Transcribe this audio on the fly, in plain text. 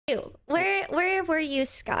Where were you,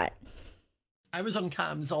 Scott? I was on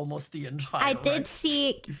cams almost the entire I did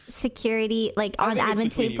see security, like, on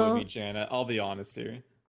admin table. You and me, Janet. I'll be honest here.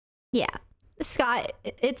 Yeah. Scott,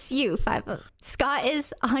 it's you, 5-up. Scott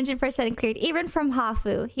is 100% cleared. Even from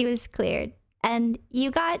Hafu, he was cleared. And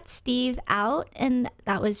you got Steve out, and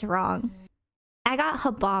that was wrong. I got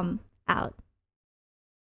Habam out.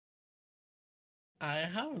 I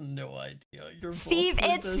have no idea. You're Steve,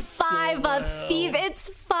 it's 5-up. So Steve,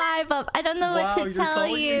 it's 5-up. I don't know what to tell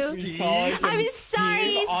you. I'm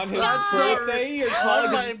sorry, on Scott. his birthday, you're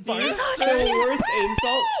calling him Steve. The worst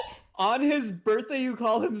insult. On his birthday, you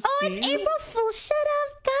call him Steve? Oh, it's April Fool's. Shut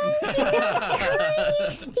up, guys. You guys calling me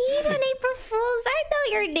Steve on April Fool's. I know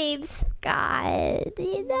your name's Scott.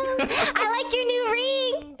 You know? I like your new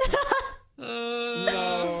ring.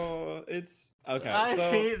 No, it's... Okay, I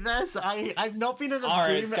hate this. I've not been in a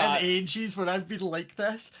game in ages when I've been like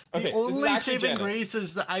this. The only saving grace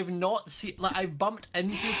is that I've not seen... Like, I've bumped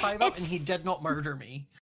into 5-up and he did not murder me.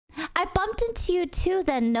 I bumped into you too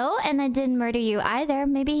then, no? And I didn't murder you either.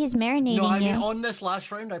 Maybe he's marinating you. No, I mean, on this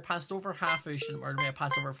last round, I passed over half who shouldn't murder me. I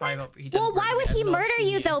passed over 5-up. He didn't. Well, why would he murder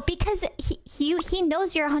you though? Because he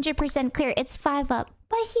knows you're 100% clear. It's 5-up.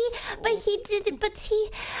 But why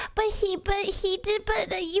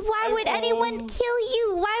would anyone kill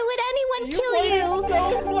you? Why would anyone kill you?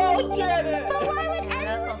 So well, Janet. But why would